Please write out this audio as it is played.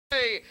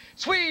Cowboy.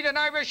 Swede and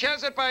Irish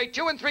has it by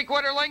 2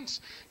 3/4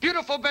 lengths.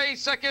 Beautiful Bay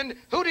second.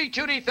 Hootie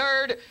Tootie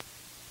third.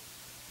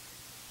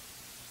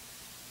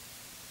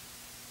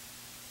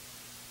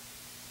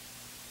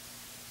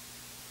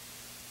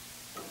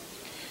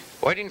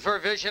 Waiting for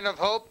Vision of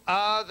Hope,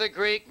 the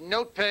Greek,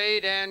 Note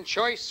Paid, and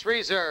Choice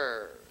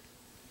Reserve.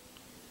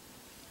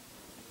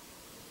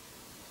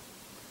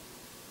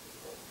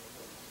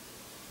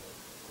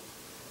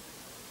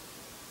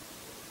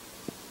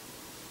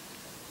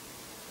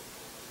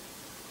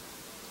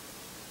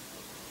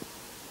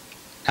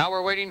 Now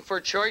we're waiting for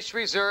Choice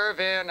Reserve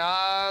and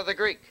the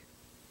Greek.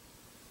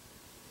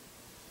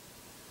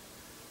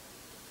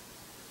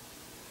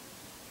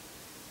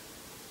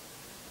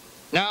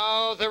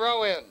 Now the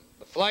row in.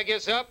 The flag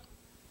is up.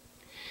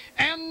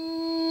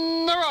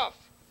 And they're off.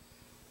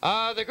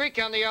 The Greek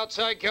on the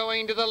outside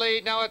going to the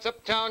lead. Now it's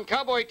Uptown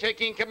Cowboy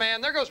taking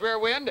command. There goes Rare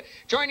Wind,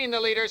 joining the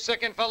leader,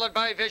 second, followed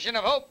by Vision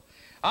of Hope.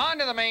 On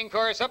to the main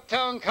course,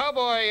 Uptown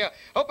Cowboy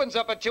opens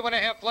up a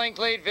 2.5 length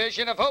lead.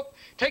 Vision of Hope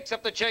takes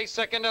up the chase,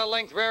 second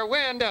length. Rare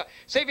Wind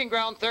saving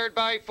ground, third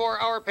by 4.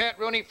 Our Pat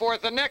Rooney,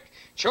 fourth a neck.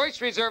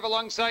 Choice Reserve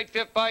alongside,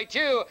 fifth by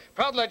 2.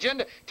 Proud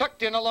Legend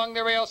tucked in along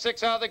the rail,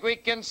 6 the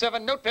Greek in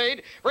 7. Note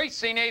Paid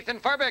racing eighth,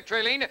 and far back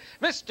trailing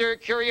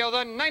Mr. Curio,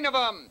 the 9 of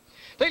them.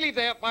 They leave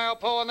the half-mile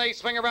pole and they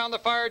swing around the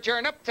fire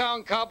turn.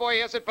 Uptown Cowboy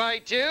has it by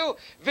 2.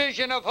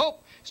 Vision of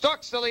Hope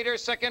stalks the leader,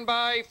 second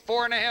by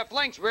 4.5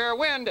 lengths. Rare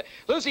Wind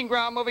losing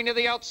ground, moving to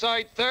the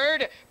outside,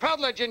 third. Proud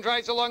Legend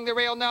drives along the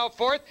rail, now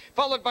fourth,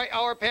 followed by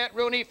Our Pat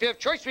Rooney, fifth.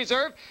 Choice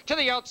Reserve to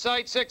the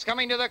outside, 6,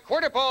 coming to the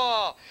quarter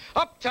pole.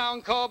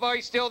 Uptown Cowboy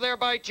still there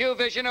by 2.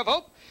 Vision of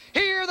Hope.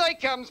 Here they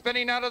come,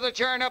 spinning out of the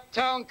turn.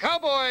 Uptown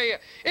Cowboy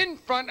in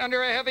front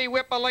under a heavy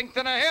whip, 1.5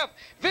 lengths.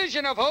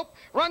 Vision of Hope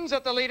runs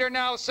at the leader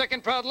now,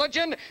 second. Proud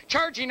Legend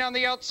charging on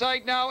the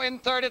outside now in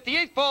third at the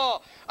 8th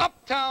pole.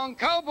 Uptown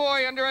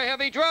Cowboy under a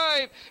heavy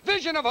drive.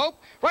 Vision of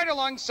Hope right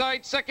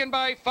alongside, second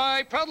by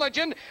 5. Proud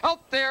Legend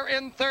out there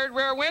in third.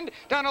 Rare Wind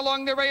down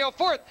along the rail,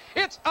 fourth.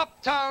 It's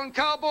Uptown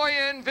Cowboy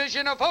and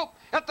Vision of Hope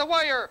at the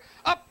wire.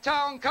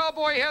 Uptown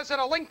Cowboy has it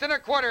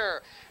 1.25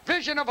 lengths.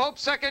 Vision of Hope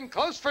second,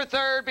 close for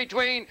third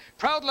between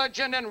Proud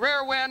Legend and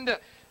Rare Wind.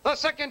 The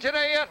second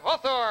today at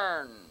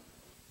Hawthorne.